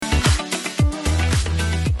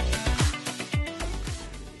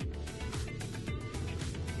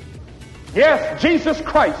Yes, Jesus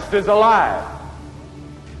Christ is alive.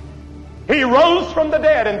 He rose from the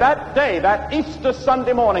dead, and that day, that Easter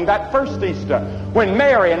Sunday morning, that first Easter, when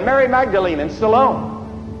Mary and Mary Magdalene and Salome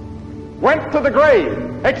went to the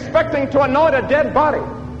grave expecting to anoint a dead body,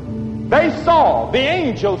 they saw the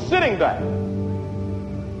angel sitting there.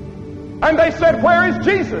 And they said, "Where is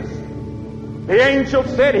Jesus?" The angel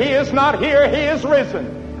said, "He is not here, he is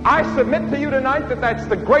risen." I submit to you tonight that that's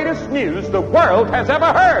the greatest news the world has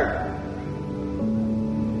ever heard.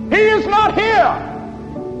 He is not here.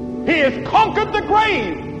 He has conquered the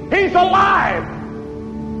grave. He's alive.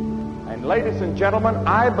 And ladies and gentlemen,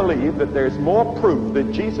 I believe that there's more proof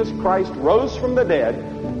that Jesus Christ rose from the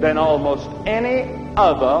dead than almost any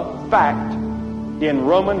other fact in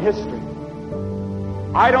Roman history.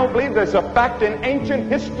 I don't believe there's a fact in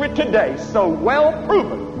ancient history today so well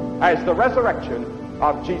proven as the resurrection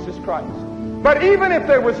of Jesus Christ. But even if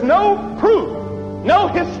there was no proof, no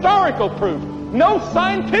historical proof, no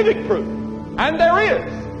scientific proof, and there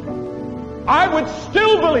is, I would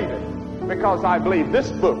still believe it, because I believe this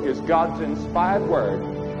book is God's inspired word.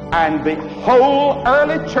 And the whole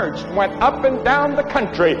early church went up and down the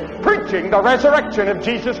country preaching the resurrection of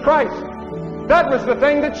Jesus Christ. That was the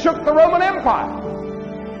thing that shook the Roman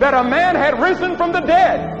Empire. That a man had risen from the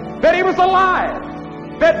dead, that he was alive,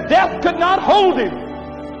 that death could not hold him.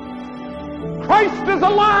 Christ is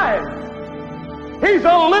alive. He's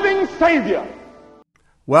a living Savior.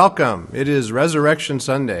 Welcome. It is Resurrection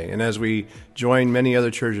Sunday, and as we join many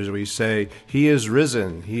other churches, we say, He is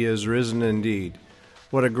risen. He is risen indeed.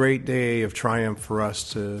 What a great day of triumph for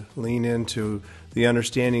us to lean into the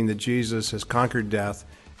understanding that Jesus has conquered death,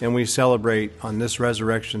 and we celebrate on this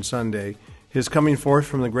Resurrection Sunday His coming forth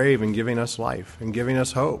from the grave and giving us life and giving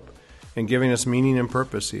us hope and giving us meaning and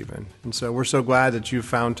purpose even. And so we're so glad that you've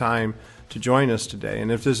found time to join us today.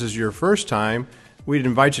 And if this is your first time, we'd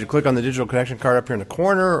invite you to click on the digital connection card up here in the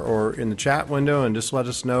corner or in the chat window and just let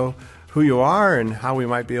us know who you are and how we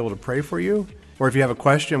might be able to pray for you. Or if you have a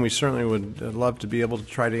question, we certainly would love to be able to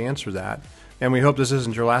try to answer that. And we hope this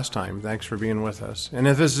isn't your last time. Thanks for being with us. And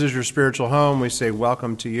if this is your spiritual home, we say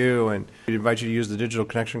welcome to you, and we invite you to use the digital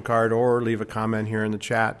connection card or leave a comment here in the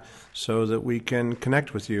chat so that we can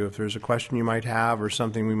connect with you if there's a question you might have or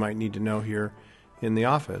something we might need to know here in the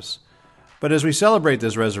office. But as we celebrate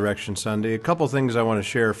this Resurrection Sunday, a couple things I want to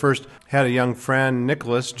share. First, had a young friend,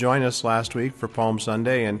 Nicholas, join us last week for Palm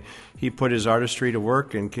Sunday, and he put his artistry to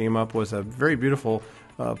work and came up with a very beautiful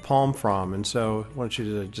palm frond. And so I want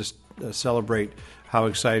you to just celebrate how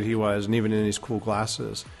excited he was, and even in his cool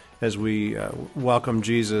glasses, as we welcome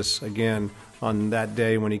Jesus again on that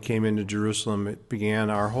day when he came into Jerusalem. It began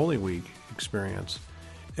our Holy Week experience.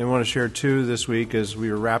 And I want to share too this week, as we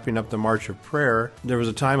were wrapping up the March of Prayer, there was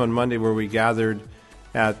a time on Monday where we gathered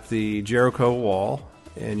at the Jericho Wall,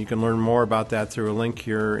 and you can learn more about that through a link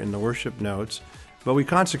here in the worship notes. But we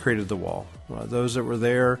consecrated the wall. Those that were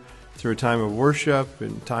there through a time of worship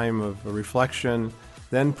and time of reflection,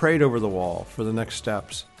 then prayed over the wall for the next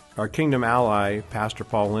steps. Our Kingdom ally, Pastor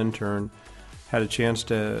Paul Lintern, had a chance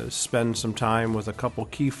to spend some time with a couple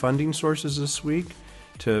key funding sources this week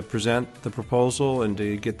to present the proposal and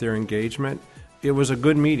to get their engagement. It was a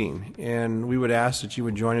good meeting, and we would ask that you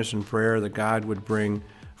would join us in prayer that God would bring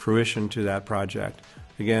fruition to that project.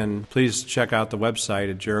 Again, please check out the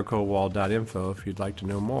website at jerichowall.info if you'd like to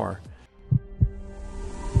know more.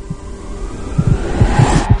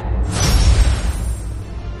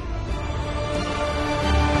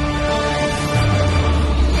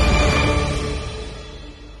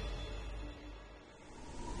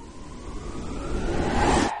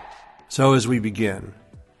 So as we begin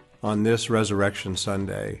on this Resurrection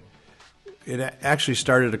Sunday, it actually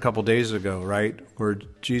started a couple days ago, right, where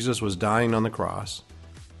Jesus was dying on the cross.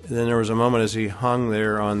 And then there was a moment as he hung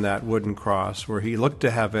there on that wooden cross where he looked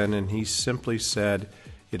to heaven and he simply said,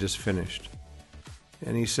 "It is finished."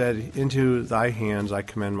 And he said, "Into thy hands I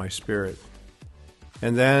commend my spirit."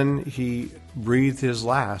 And then he breathed his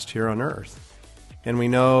last here on earth. And we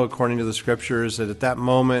know, according to the scriptures, that at that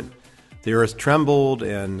moment the earth trembled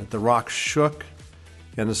and the rocks shook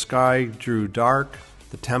and the sky grew dark.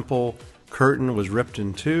 The temple curtain was ripped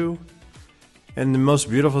in two. And the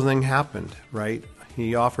most beautiful thing happened, right?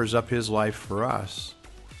 He offers up his life for us.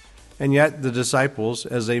 And yet the disciples,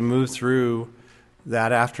 as they moved through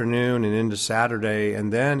that afternoon and into Saturday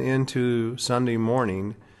and then into Sunday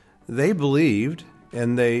morning, they believed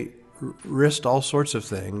and they risked all sorts of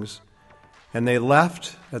things. And they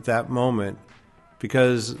left at that moment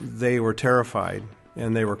because they were terrified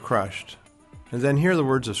and they were crushed. And then hear the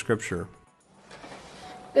words of Scripture.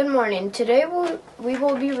 Good morning. Today we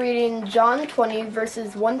will be reading John 20,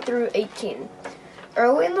 verses 1 through 18.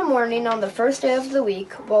 Early in the morning on the first day of the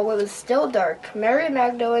week, while it was still dark, Mary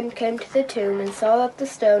Magdalene came to the tomb and saw that the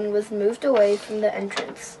stone was moved away from the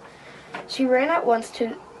entrance. She ran at once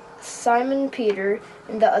to Simon Peter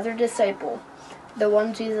and the other disciple, the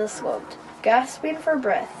one Jesus loved, gasping for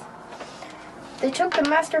breath. "They took the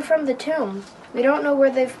Master from the tomb. We don't know where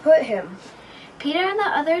they've put him." Peter and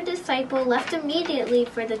the other disciple left immediately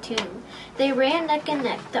for the tomb. They ran neck and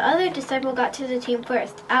neck. The other disciple got to the tomb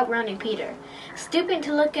first, outrunning Peter. Stooping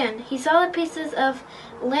to look in, he saw the pieces of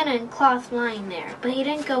linen cloth lying there, but he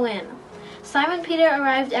didn't go in. Simon Peter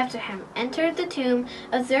arrived after him, entered the tomb,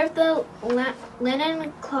 observed the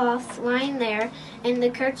linen cloth lying there, and the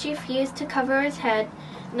kerchief used to cover his head,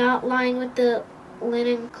 not lying with the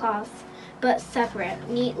linen cloth, but separate,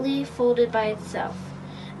 neatly folded by itself.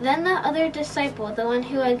 Then the other disciple, the one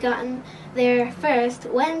who had gotten there first,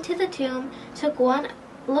 went into the tomb, took one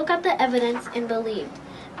look at the evidence, and believed.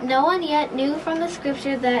 No one yet knew from the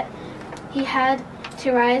scripture that he had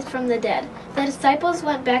to rise from the dead. The disciples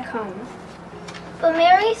went back home. But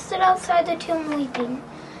Mary stood outside the tomb weeping.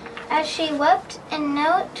 As she wept and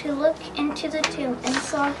knelt to look into the tomb and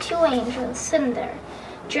saw two angels sitting there,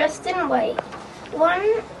 dressed in white,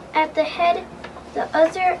 one at the head, the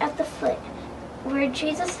other at the foot, where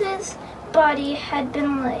Jesus' body had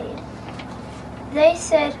been laid. They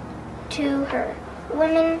said to her,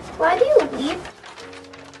 "Women, why do you weep?"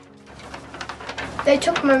 "They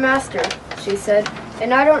took my Master," she said,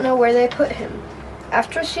 "and I don't know where they put him."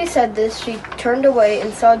 After she said this, she turned away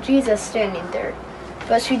and saw Jesus standing there,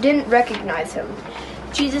 but she didn't recognize him.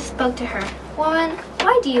 Jesus spoke to her. "Woman,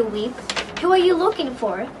 why do you weep? Who are you looking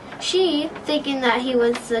for?" She, thinking that he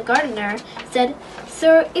was the gardener, said,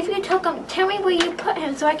 "Sir, if you took him, tell me where you put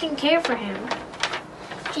him so I can care for him."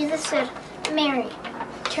 Jesus said, "Mary,"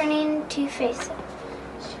 turning to face him.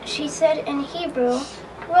 She said in Hebrew,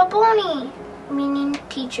 "Rabboni," meaning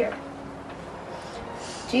teacher.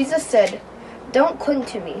 Jesus said, "Don't cling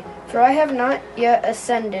to me, for I have not yet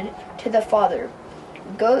ascended to the Father.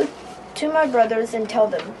 Go to my brothers and tell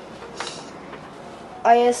them,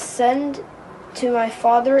 I ascend to my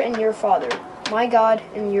Father and your Father, my God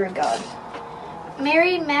and your God."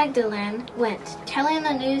 Mary Magdalene went, telling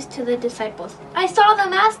the news to the disciples. "I saw the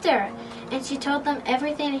Master!" And she told them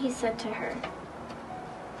everything he said to her.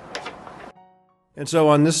 And so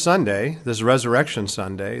on this Sunday, this Resurrection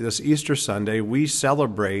Sunday, this Easter Sunday, we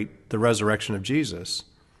celebrate the resurrection of Jesus.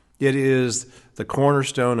 It is the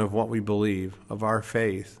cornerstone of what we believe, of our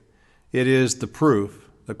faith. It is the proof,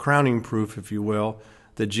 the crowning proof, if you will,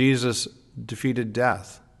 that Jesus defeated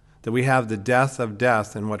death, that we have the death of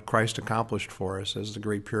death in what Christ accomplished for us, as the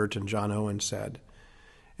great Puritan John Owen said,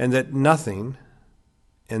 and that nothing,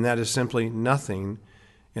 and that is simply nothing,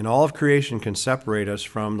 in all of creation can separate us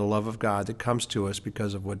from the love of God that comes to us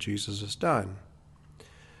because of what Jesus has done.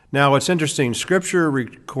 Now, what's interesting, Scripture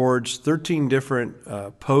records 13 different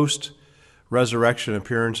post-resurrection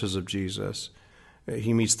appearances of Jesus.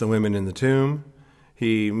 He meets the women in the tomb.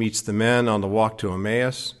 He meets the men on the walk to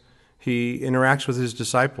Emmaus. He interacts with his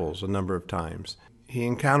disciples a number of times. He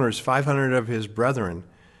encounters 500 of his brethren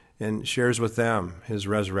and shares with them his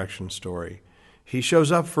resurrection story. He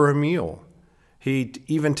shows up for a meal. He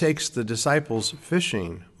even takes the disciples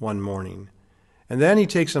fishing one morning, and then he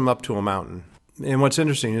takes them up to a mountain. And what's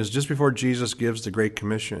interesting is just before Jesus gives the Great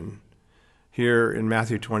Commission, here in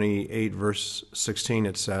Matthew 28, verse 16,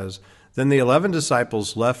 it says, "Then the 11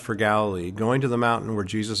 disciples left for Galilee, going to the mountain where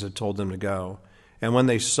Jesus had told them to go. And when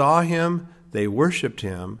they saw him, they worshipped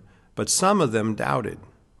him, but some of them doubted."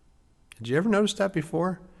 Did you ever notice that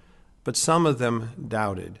before? But some of them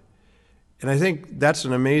doubted. And I think that's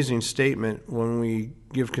an amazing statement when we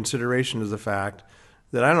give consideration to the fact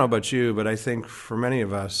that, I don't know about you, but I think for many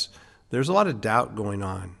of us, there's a lot of doubt going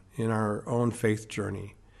on in our own faith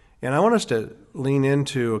journey. And I want us to lean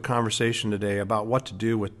into a conversation today about what to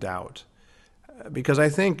do with doubt. Because I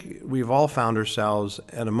think we've all found ourselves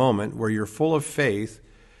at a moment where you're full of faith,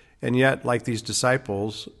 and yet, like these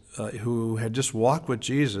disciples who had just walked with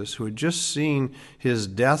Jesus, who had just seen his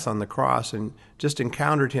death on the cross and just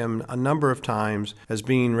encountered him a number of times as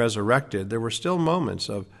being resurrected, there were still moments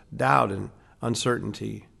of doubt and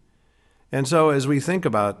uncertainty. And so as we think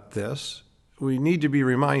about this, we need to be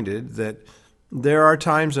reminded that there are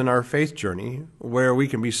times in our faith journey where we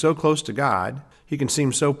can be so close to God, he can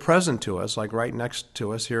seem so present to us, like right next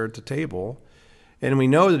to us here at the table, and we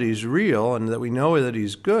know that he's real and that we know that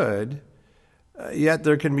he's good, yet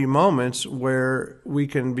there can be moments where we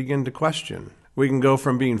can begin to question. We can go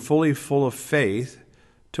from being fully full of faith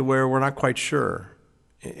to where we're not quite sure.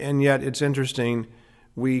 And yet it's interesting,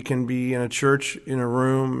 we can be in a church, in a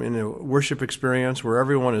room, in a worship experience where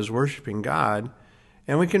everyone is worshiping God,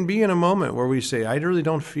 And we can be in a moment where we say, I really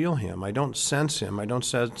don't feel him. I don't sense him. I don't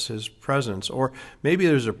sense his presence. Or maybe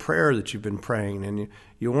there's a prayer that you've been praying and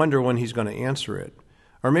you wonder when he's going to answer it.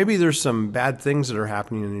 Or maybe there's some bad things that are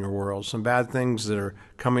happening in your world, some bad things that are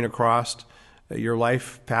coming across your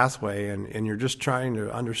life pathway, and you're just trying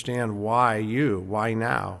to understand why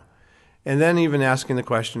now? And then even asking the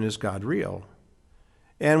question, is God real?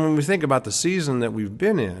 And when we think about the season that we've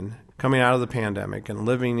been in, coming out of the pandemic and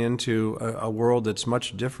living into a world that's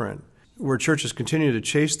much different, where churches continue to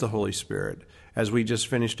chase the Holy Spirit, as we just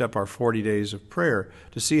finished up our 40 days of prayer,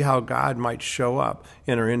 to see how God might show up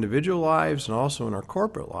in our individual lives and also in our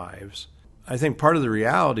corporate lives. I think part of the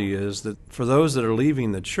reality is that for those that are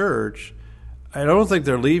leaving the church, I don't think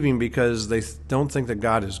they're leaving because they don't think that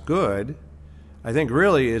God is good. I think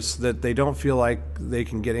really it's that they don't feel like they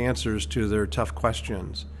can get answers to their tough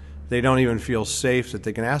questions. They don't even feel safe that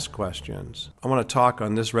they can ask questions. I want to talk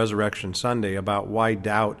on this Resurrection Sunday about why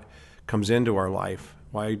doubt comes into our life,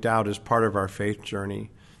 why doubt is part of our faith journey.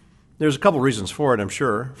 There's a couple reasons for it, I'm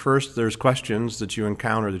sure. First, there's questions that you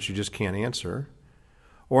encounter that you just can't answer.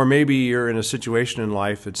 Or maybe you're in a situation in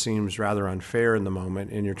life that seems rather unfair in the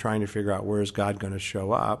moment and you're trying to figure out where is God going to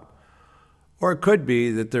show up. Or it could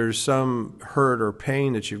be that there's some hurt or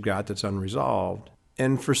pain that you've got that's unresolved.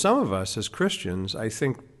 And for some of us as Christians, I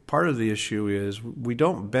think part of the issue is we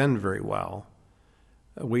don't bend very well.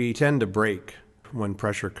 We tend to break when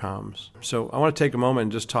pressure comes. So I want to take a moment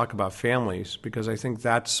and just talk about families, because I think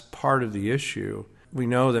that's part of the issue. We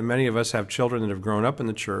know that many of us have children that have grown up in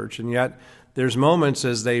the church, and yet there's moments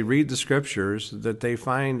as they read the scriptures that they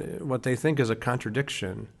find what they think is a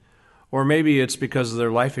contradiction. Or maybe it's because of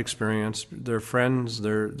their life experience, their friends,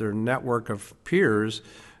 their network of peers,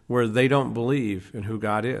 where they don't believe in who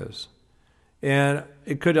God is. And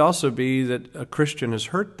it could also be that a Christian has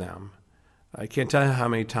hurt them. I can't tell you how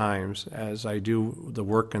many times, as I do the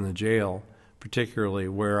work in the jail, particularly,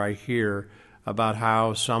 where I hear about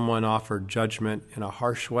how someone offered judgment in a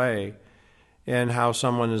harsh way, and how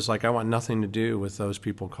someone is like, I want nothing to do with those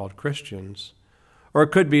people called Christians. Or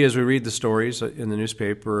it could be, as we read the stories in the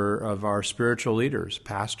newspaper, of our spiritual leaders,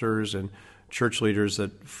 pastors and church leaders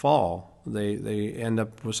that fall. They end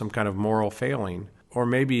up with some kind of moral failing. Or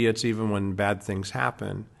maybe it's even when bad things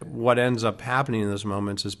happen. What ends up happening in those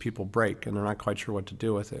moments is people break, and they're not quite sure what to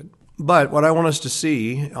do with it. But what I want us to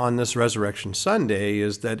see on this Resurrection Sunday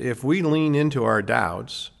is that if we lean into our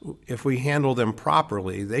doubts, if we handle them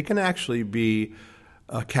properly, they can actually be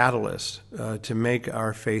a catalyst to make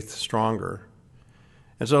our faith stronger.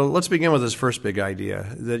 And so let's begin with this first big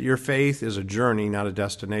idea, that your faith is a journey, not a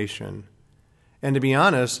destination. And to be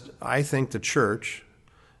honest, I think the church,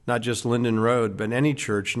 not just Linden Road, but any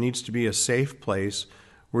church, needs to be a safe place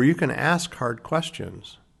where you can ask hard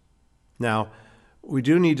questions. Now, we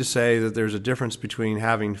do need to say that there's a difference between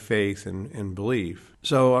having faith and belief.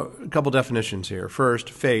 So a couple definitions here.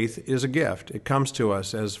 First, faith is a gift. It comes to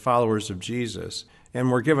us as followers of Jesus,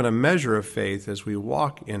 and we're given a measure of faith as we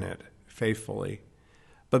walk in it faithfully.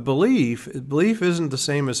 But belief isn't the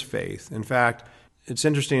same as faith. In fact, it's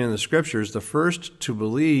interesting in the scriptures, the first to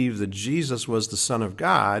believe that Jesus was the Son of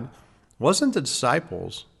God wasn't the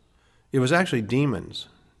disciples. It was actually demons.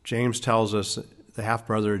 James tells us, the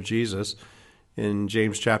half-brother of Jesus, in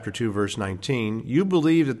James chapter 2, verse 19, you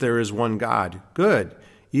believe that there is one God. Good.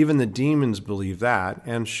 Even the demons believe that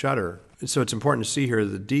and shudder. So it's important to see here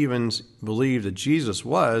that the demons believed that Jesus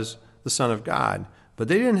was the Son of God, but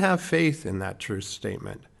they didn't have faith in that truth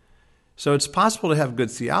statement. So it's possible to have good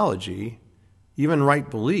theology, even right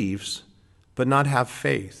beliefs, but not have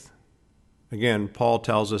faith. Again, Paul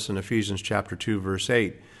tells us in Ephesians chapter 2, verse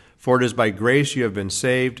 8, for it is by grace you have been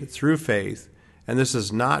saved through faith, and this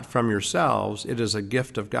is not from yourselves, it is a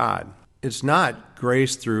gift of God. It's not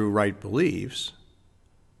grace through right beliefs,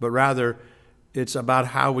 but rather it's about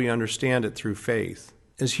how we understand it through faith.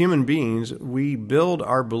 As human beings, we build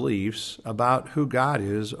our beliefs about who God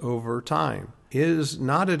is over time. It is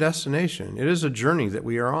not a destination. It is a journey that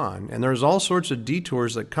we are on. And there's all sorts of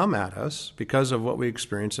detours that come at us because of what we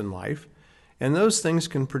experience in life. And those things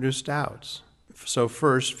can produce doubts. So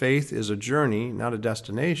first, faith is a journey, not a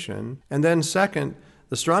destination. And then second,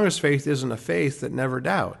 the strongest faith isn't a faith that never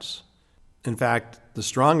doubts. In fact, the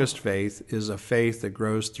strongest faith is a faith that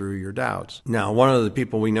grows through your doubts. Now, one of the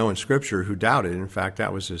people we know in Scripture who doubted, in fact,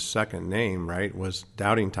 that was his second name, right, was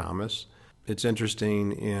Doubting Thomas. It's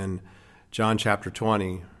interesting in John chapter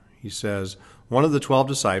 20, he says, one of the 12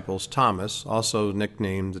 disciples, Thomas, also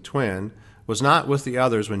nicknamed the twin, was not with the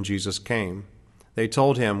others when Jesus came. They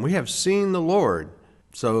told him, we have seen the Lord.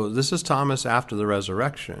 So this is Thomas after the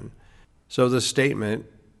resurrection. So this statement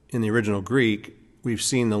in the original Greek we've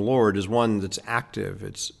seen the Lord is one that's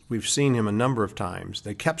active. We've seen him a number of times.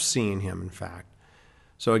 They kept seeing him, in fact.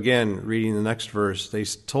 So again, reading the next verse, they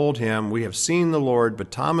told him, "We have seen the Lord,"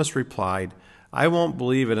 but Thomas replied, "I won't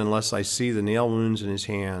believe it unless I see the nail wounds in his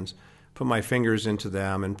hands, put my fingers into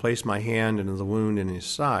them, and place my hand into the wound in his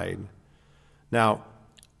side." Now,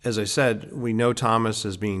 as I said, we know Thomas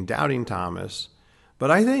as being doubting Thomas,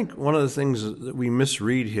 but I think one of the things that we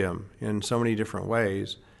misread him in so many different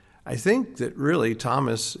ways, I think that really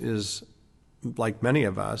Thomas is like many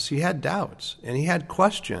of us. He had doubts and he had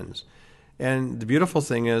questions. And the beautiful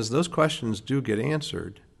thing is those questions do get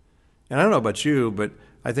answered. And I don't know about you, but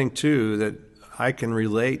I think too that I can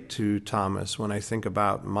relate to Thomas when I think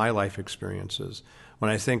about my life experiences, when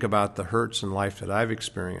I think about the hurts in life that I've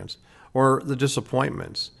experienced, or the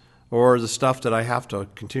disappointments, or the stuff that I have to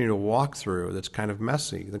continue to walk through that's kind of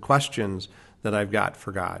messy, the questions that I've got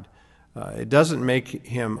for God. It doesn't make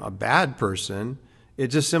him a bad person. It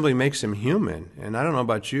just simply makes him human. And I don't know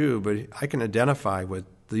about you, but I can identify with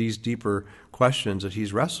these deeper questions that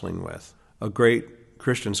he's wrestling with. A great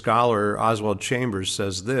Christian scholar, Oswald Chambers,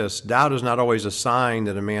 says this: "Doubt is not always a sign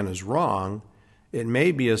that a man is wrong. It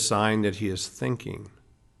may be a sign that he is thinking."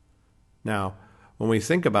 Now, when we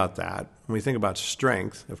think about that, when we think about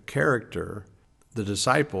strength of character, the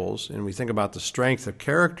disciples, and we think about the strength of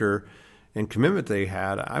character and commitment they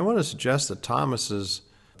had, I want to suggest that Thomas's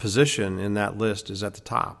position in that list is at the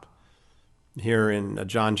top. Here in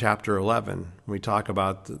John chapter 11, we talk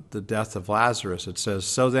about the death of Lazarus. It says,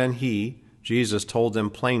 "So then he," Jesus, "told them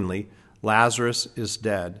plainly, 'Lazarus is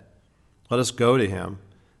dead. Let us go to him.'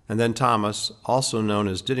 And then Thomas, also known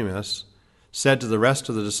as Didymus, said to the rest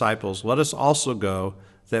of the disciples, 'Let us also go,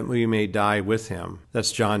 that we may die with him.'"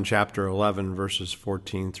 That's John chapter 11, verses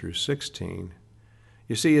 14 through 16.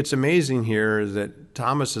 You see, it's amazing here that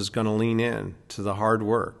Thomas is going to lean in to the hard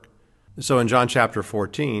work. So in John chapter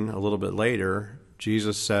 14, a little bit later,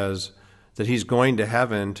 Jesus says that he's going to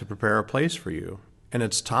heaven to prepare a place for you. And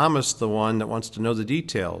it's Thomas the one that wants to know the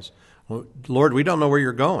details. "Well, Lord, we don't know where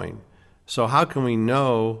you're going. So how can we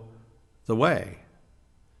know the way?"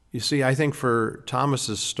 You see, I think for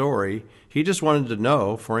Thomas's story, he just wanted to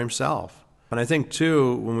know for himself. And I think,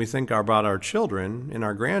 too, when we think about our children and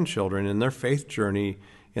our grandchildren and their faith journey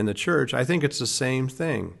in the church, I think it's the same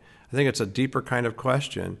thing. I think it's a deeper kind of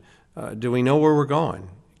question. Do we know where we're going?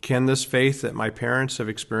 Can this faith that my parents have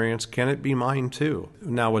experienced, can it be mine too?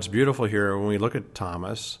 Now, what's beautiful here, when we look at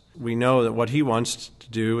Thomas, we know that what he wants to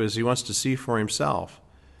do is he wants to see for himself,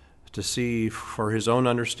 to see for his own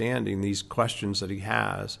understanding these questions that he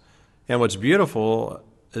has. And what's beautiful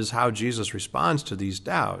is how Jesus responds to these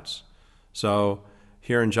doubts. So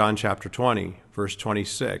here in John chapter 20, verse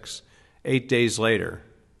 26, 8 days later,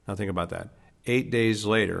 now think about that. 8 days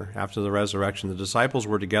later, after the resurrection, the disciples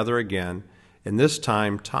were together again, and this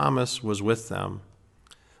time Thomas was with them.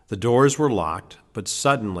 The doors were locked, but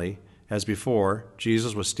suddenly, as before,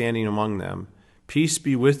 Jesus was standing among them. "Peace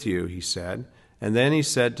be with you," he said. And then he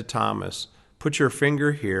said to Thomas, "Put your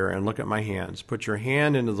finger here and look at my hands. Put your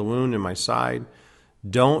hand into the wound in my side.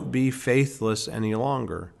 Don't be faithless any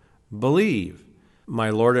longer. Believe."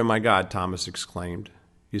 "My Lord and my God," Thomas exclaimed.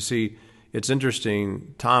 You see, it's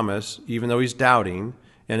interesting, Thomas, even though he's doubting,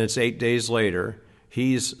 and it's 8 days later,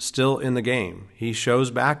 he's still in the game. He shows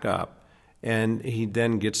back up, and he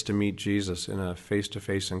then gets to meet Jesus in a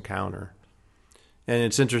face-to-face encounter. And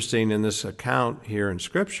it's interesting in this account here in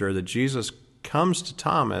Scripture that Jesus comes to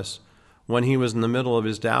Thomas when he was in the middle of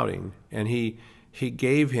his doubting, and he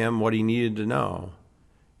gave him what he needed to know.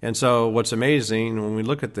 And so what's amazing when we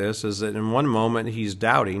look at this is that in one moment he's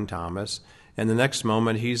doubting Thomas, and the next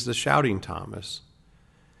moment he's the shouting Thomas.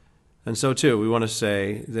 And so too, we want to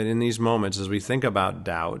say that in these moments, as we think about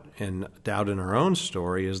doubt and doubt in our own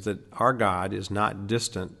story, is that our God is not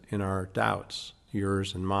distant in our doubts,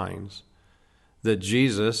 yours and mine. That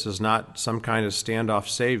Jesus is not some kind of standoff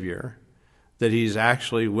savior, that he's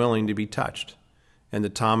actually willing to be touched, and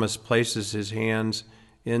that Thomas places his hands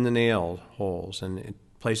in the nail holes and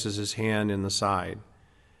places his hand in the side.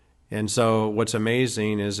 And so what's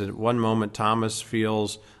amazing is that at one moment Thomas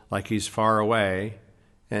feels like he's far away,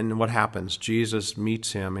 and what happens? Jesus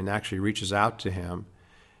meets him and actually reaches out to him.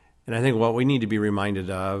 And I think what we need to be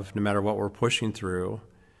reminded of, no matter what we're pushing through,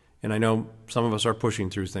 and I know some of us are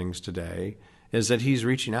pushing through things today, is that he's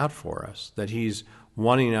reaching out for us, that he's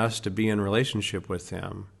wanting us to be in relationship with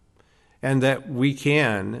him, and that we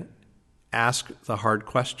can ask the hard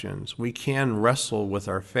questions. We can wrestle with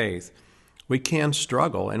our faith. We can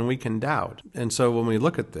struggle and we can doubt. And so when we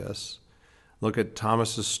look at this, look at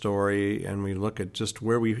Thomas's story, and we look at just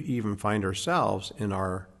where we even find ourselves in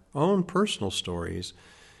our own personal stories,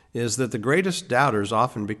 is that the greatest doubters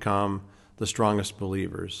often become the strongest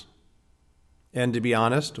believers. And to be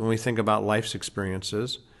honest, when we think about life's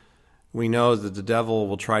experiences, we know that the devil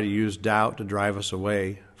will try to use doubt to drive us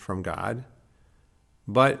away from God.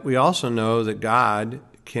 But we also know that God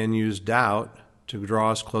can use doubt to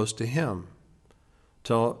draw us close to Him,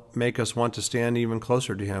 to make us want to stand even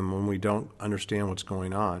closer to Him when we don't understand what's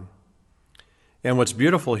going on. And what's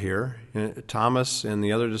beautiful here, Thomas and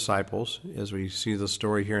the other disciples, as we see the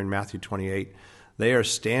story here in Matthew 28, they are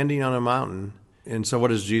standing on a mountain. And so what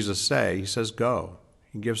does Jesus say? He says, go.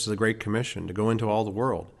 He gives the Great Commission to go into all the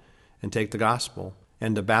world and take the gospel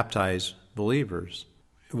and to baptize believers.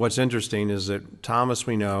 What's interesting is that Thomas,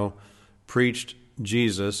 we know, preached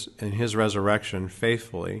Jesus and his resurrection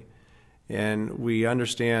faithfully. And we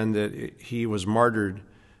understand that he was martyred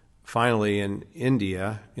finally in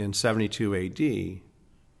India in 72 AD.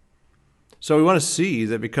 So we want to see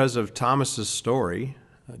that because of Thomas's story,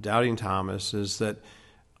 doubting Thomas, is that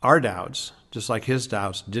our doubts, just like his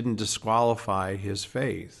doubts, didn't disqualify his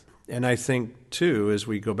faith. And I think, too, as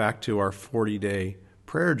we go back to our 40-day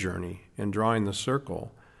prayer journey and drawing the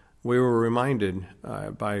circle, we were reminded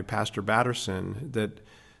by Pastor Batterson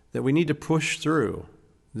that we need to push through,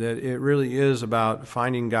 that it really is about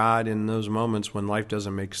finding God in those moments when life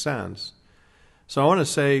doesn't make sense. So I want to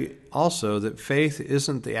say also that faith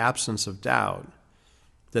isn't the absence of doubt,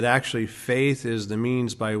 that actually faith is the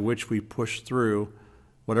means by which we push through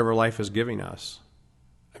whatever life is giving us.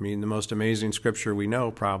 I mean, the most amazing scripture we know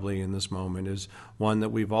probably in this moment is one that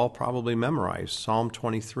we've all probably memorized, Psalm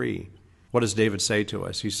 23. What does David say to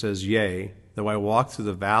us? He says, yea, though I walk through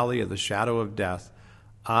the valley of the shadow of death,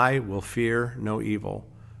 I will fear no evil,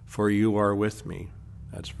 for you are with me.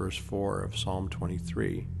 That's verse 4 of Psalm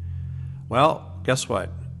 23. Well, guess what?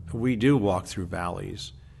 We do walk through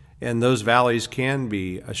valleys, and those valleys can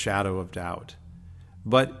be a shadow of doubt.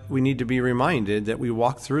 But we need to be reminded that we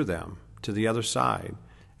walk through them to the other side,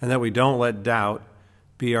 and that we don't let doubt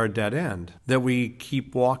be our dead end, that we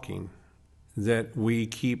keep walking, that we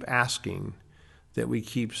keep asking, that we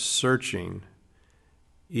keep searching.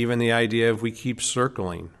 Even the idea of we keep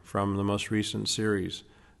circling from the most recent series,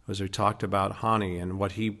 as we talked about Hani and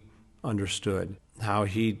what he understood, how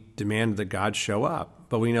he demanded that God show up.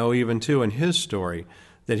 But we know even too in his story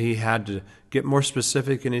that he had to get more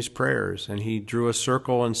specific in his prayers, and he drew a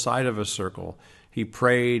circle inside of a circle. He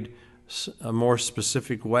prayed a more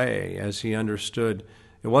specific way as he understood.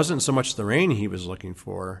 It wasn't so much the rain he was looking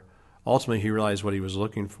for. Ultimately, he realized what he was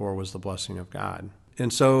looking for was the blessing of God.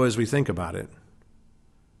 And so as we think about it,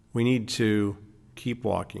 we need to keep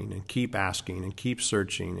walking and keep asking and keep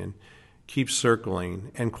searching and keep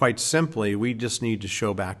circling. And quite simply, we just need to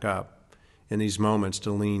show back up in these moments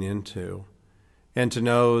to lean into and to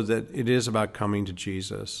know that it is about coming to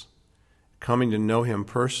Jesus, coming to know him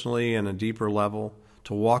personally on a deeper level,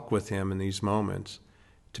 to walk with him in these moments,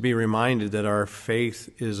 to be reminded that our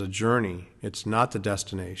faith is a journey. It's not the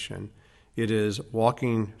destination. It is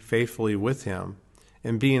walking faithfully with him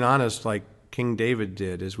and being honest like King David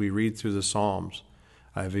did as we read through the Psalms.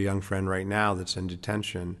 I have a young friend right now that's in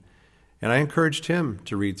detention, and I encouraged him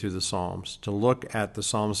to read through the Psalms, to look at the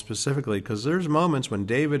Psalms specifically, because there's moments when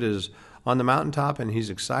David is on the mountaintop and he's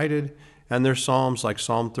excited, and there's Psalms like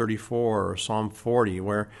Psalm 34 or Psalm 40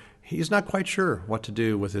 where he's not quite sure what to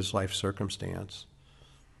do with his life circumstance.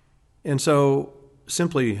 And so,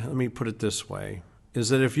 simply, let me put it this way, is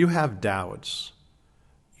that if you have doubts,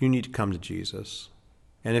 you need to come to Jesus.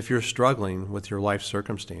 And if you're struggling with your life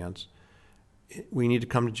circumstance, we need to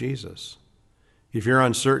come to Jesus. If you're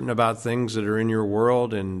uncertain about things that are in your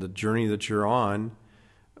world and the journey that you're on,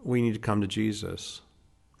 we need to come to Jesus.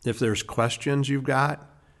 If there's questions you've got,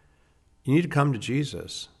 you need to come to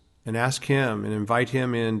Jesus and ask him and invite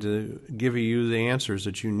him in to give you the answers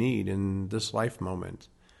that you need in this life moment.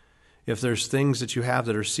 If there's things that you have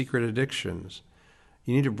that are secret addictions,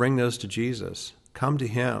 you need to bring those to Jesus. Come to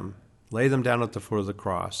him. Lay them down at the foot of the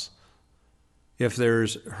cross. If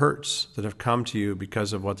there's hurts that have come to you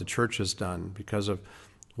because of what the church has done, because of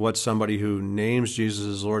what somebody who names Jesus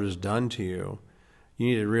as Lord has done to you, you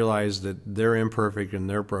need to realize that they're imperfect and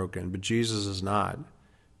they're broken, but Jesus is not. In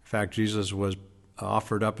fact, Jesus was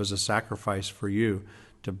offered up as a sacrifice for you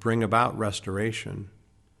to bring about restoration.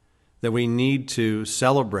 That we need to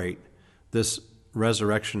celebrate this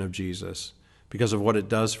resurrection of Jesus because of what it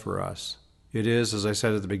does for us. It is, as I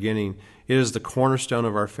said at the beginning, it is the cornerstone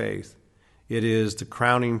of our faith. It is the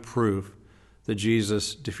crowning proof that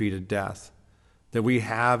Jesus defeated death, that we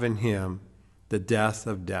have in him the death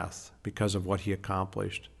of death because of what he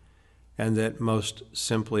accomplished, and that most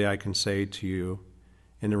simply I can say to you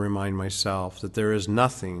and to remind myself that there is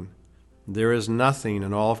nothing There is nothing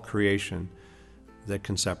in all of creation that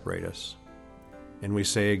can separate us. And we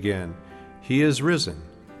say again, He is risen.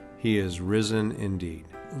 He is risen indeed.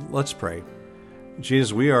 Let's pray.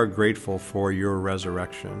 Jesus, we are grateful for your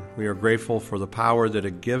resurrection. We are grateful for the power that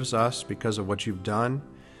it gives us because of what you've done,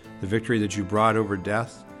 the victory that you brought over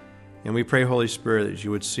death. And we pray, Holy Spirit, that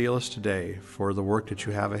you would seal us today for the work that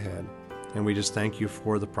you have ahead. And we just thank you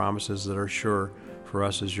for the promises that are sure for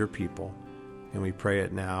us as your people. And we pray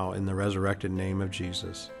it now in the resurrected name of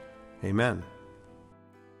Jesus. Amen.